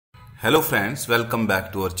Hello friends, welcome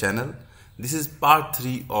back to our channel. This is part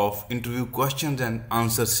 3 of interview questions and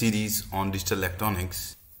answer series on digital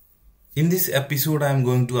electronics. In this episode, I am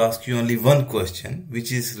going to ask you only one question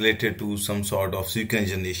which is related to some sort of sequence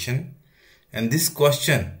generation, and this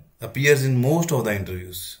question appears in most of the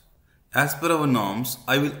interviews. As per our norms,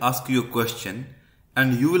 I will ask you a question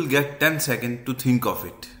and you will get 10 seconds to think of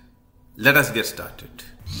it. Let us get started.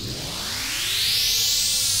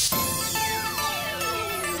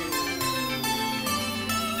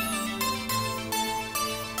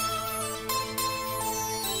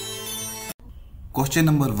 Question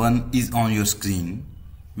number 1 is on your screen,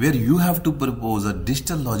 where you have to propose a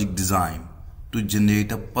digital logic design to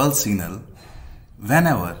generate a pulse signal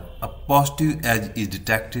whenever a positive edge is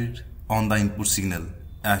detected on the input signal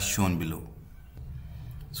as shown below.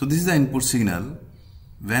 So this is the input signal.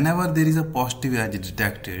 Whenever there is a positive edge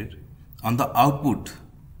detected on the output,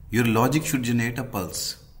 your logic should generate a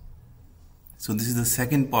pulse. So this is the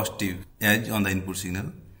second positive edge on the input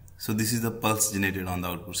signal. So this is the pulse generated on the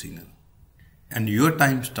output signal. And your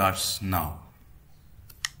time starts now.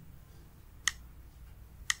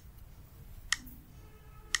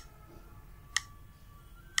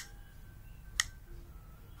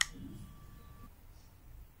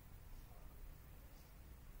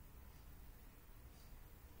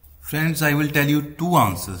 Friends, I will tell you two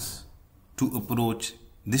answers to approach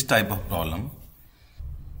this type of problem.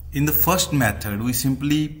 In the first method, we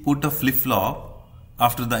simply put a flip-flop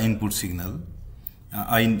after the input signal.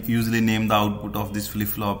 I usually name the output of this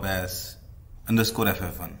flip-flop as underscore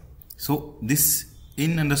FF1. So this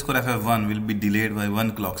in underscore FF1 will be delayed by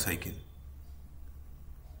 1 clock cycle.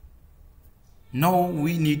 Now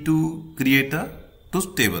we need to create a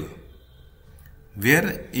truth table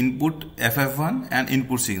where input FF1 and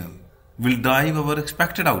input signal will drive our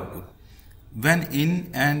expected output. When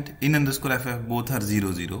in and in underscore FF both are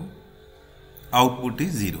 0, 0, output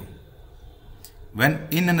is 0. When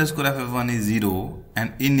in underscore FF1 is 0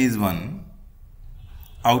 and in is 1,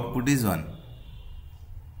 output is 1.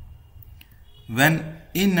 When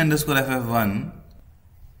in underscore FF1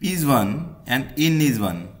 is 1 and in is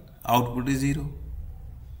 1, output is 0.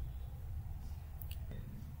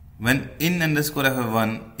 When in underscore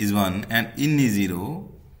FF1 is 1 and in is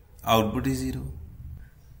 0, output is 0.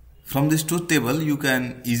 From this truth table, you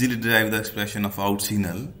can easily derive the expression of out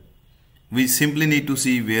signal. We simply need to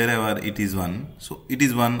see wherever it is 1. So it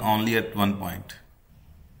is 1 only at one point.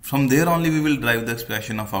 From there only we will derive the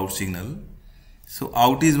expression of out signal. So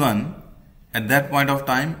out is 1. At that point of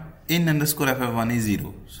time, in underscore FF1 is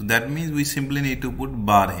 0. So that means we simply need to put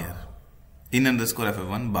bar here. In underscore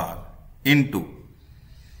FF1 bar. Into.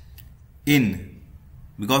 In.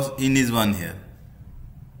 Because in is 1 here.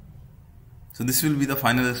 So this will be the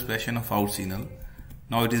final expression of out signal.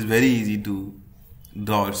 Now it is very easy to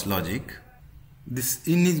draw its logic. This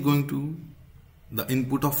in is going to the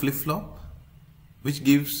input of flip-flop, which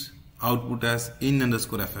gives output as in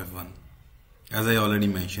underscore FF1, as I already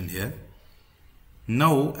mentioned here.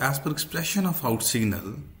 Now as per expression of out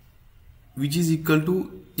signal, which is equal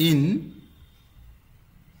to in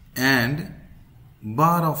and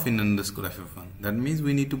bar of in underscore FF1, that means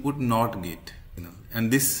we need to put NOT gate, and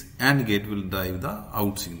this AND gate will drive the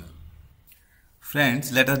out signal.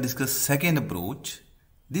 Friends, let us discuss second approach.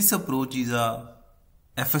 This approach is a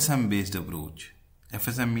FSM based approach.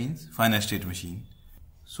 FSM means finite state machine.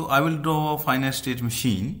 So I will draw a finite state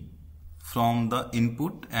machine from the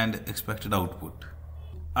input and expected output.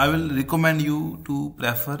 I will recommend you to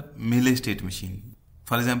prefer melee state machine.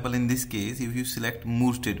 For example, in this case, if you select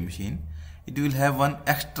Moore state machine, it will have one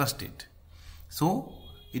extra state. So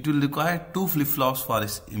it will require 2 flip-flops for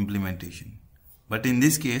its implementation. But in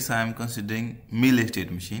this case, I am considering melee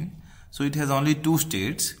state machine. So it has only 2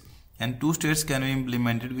 states, and 2 states can be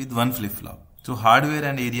implemented with 1 flip-flop. So hardware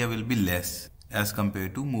and area will be less as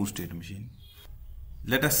compared to Moore state machine.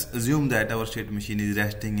 Let us assume that our state machine is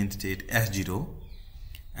resting in state S0,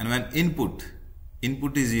 and when input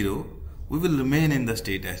is 0, we will remain in the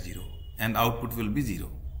state S0 and output will be 0.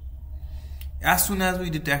 As soon as we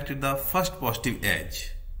detected the first positive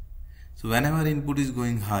edge, so whenever input is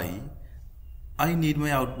going high, I need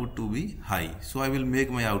my output to be high. So I will make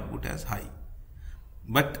my output as high.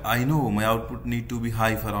 But I know my output need to be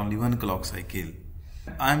high for only 1 clock cycle.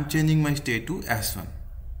 I am changing my state to S1.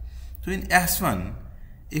 So in S1,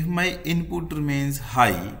 if my input remains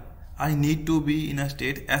high, I need to be in a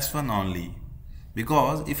state S1 only.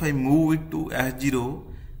 Because if I move it to S0,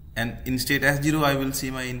 and in state S0 I will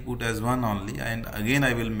see my input as 1 only, and again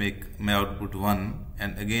I will make my output 1,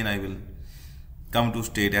 and again I will come to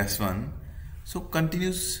state S1. So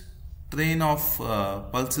continuous train of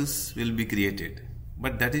pulses will be created.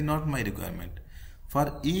 But that is not my requirement.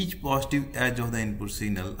 For each positive edge of the input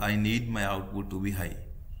signal, I need my output to be high.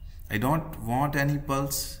 I don't want any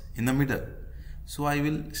pulse in the middle. So I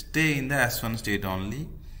will stay in the S1 state only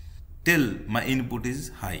till my input is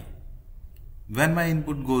high. When my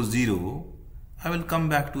input goes 0, I will come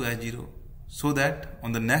back to S0 so that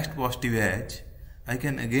on the next positive edge, I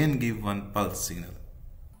can again give one pulse signal.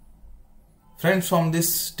 Friends, from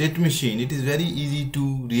this state machine, it is very easy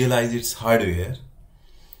to realize its hardware.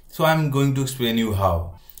 So I am going to explain you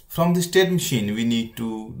how. From the state machine, we need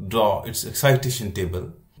to draw its excitation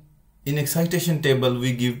table. In excitation table,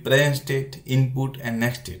 we give present state, input and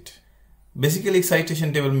next state. Basically,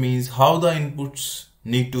 excitation table means how the inputs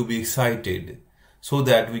need to be excited so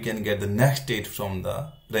that we can get the next state from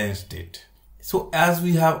the present state. So as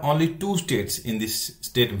we have only two states in this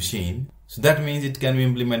state machine, so that means it can be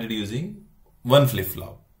implemented using one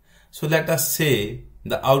flip-flop. So let us say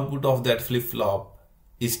the output of that flip-flop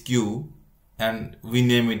is Q and we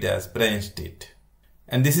name it as present state.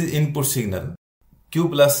 And this is input signal. Q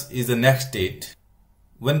plus is the next state.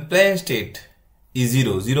 When present state is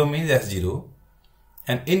 0, 0 means S0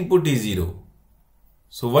 and input is 0.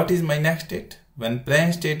 So what is my next state? When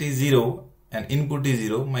present state is 0 and input is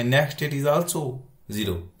 0, my next state is also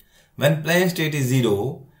 0. When present state is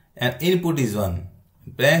 0 and input is 1,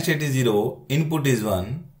 present state is 0, input is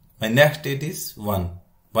 1, my next state is 1.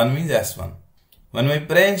 1 means S1. When my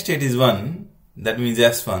present state is 1, that means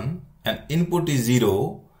S1 and input is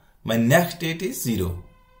 0, my next state is 0.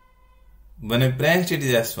 When my present state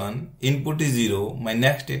is S1, input is 0, my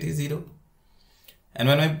next state is 0. And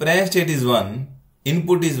when my present state is 1,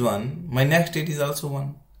 input is 1, my next state is also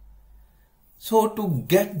 1. So to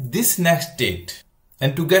get this next state,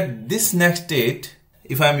 and to get this next state,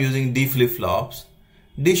 if I am using D flip-flops,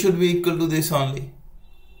 D should be equal to this only.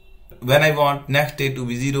 When I want next state to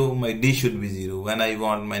be 0, my D should be 0. When I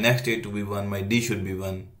want my next state to be 1, my D should be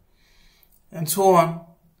 1. And so on.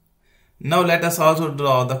 Now let us also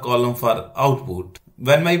draw the column for output.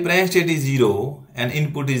 When my present state is 0 and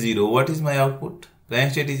input is 0, what is my output?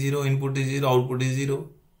 Present state is 0, input is 0, output is 0.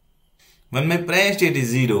 When my present state is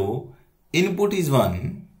 0, input is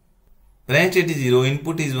 1, present state is 0,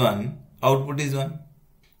 input is 1, output is 1.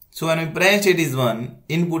 So when my present state is 1,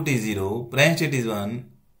 input is 0, present state is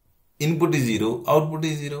 1, input is 0, output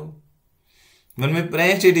is 0. When my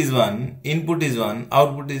present state is 1, input is 1,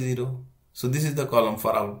 output is 0. So this is the column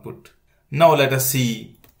for output. Now let us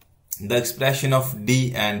see the expression of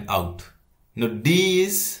D and out. Now D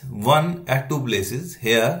is 1 at two places,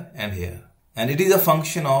 here and here. And it is a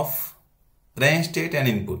function of present state and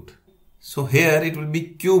input. So here it will be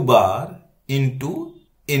Q bar into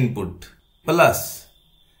input plus,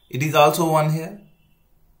 it is also 1 here,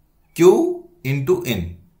 Q into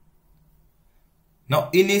in. Now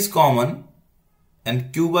in is common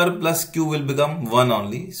and Q bar plus Q will become 1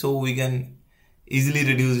 only. So we can easily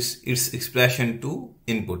reduce its expression to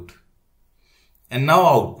input. And now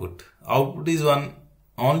output. Output is 1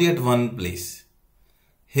 only at one place.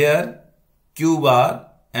 Here Q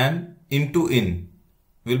bar and into in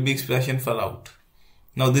will be expression for out.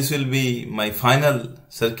 Now this will be my final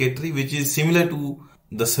circuitry, which is similar to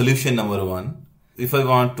the solution number 1. If I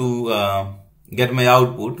want to get my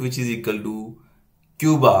output, which is equal to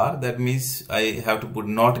Q bar, that means I have to put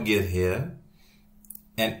NOT gear here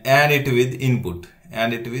and add it with input,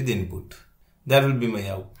 that will be my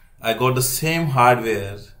out. I got the same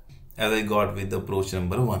hardware as I got with the approach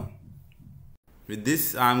number 1. With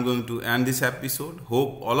this, I am going to end this episode.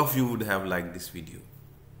 Hope all of you would have liked this video.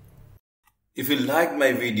 If you liked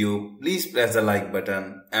my video, please press the like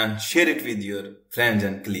button and share it with your friends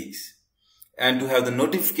and colleagues. And to have the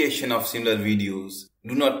notification of similar videos,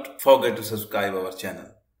 do not forget to subscribe our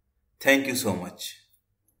channel. Thank you so much.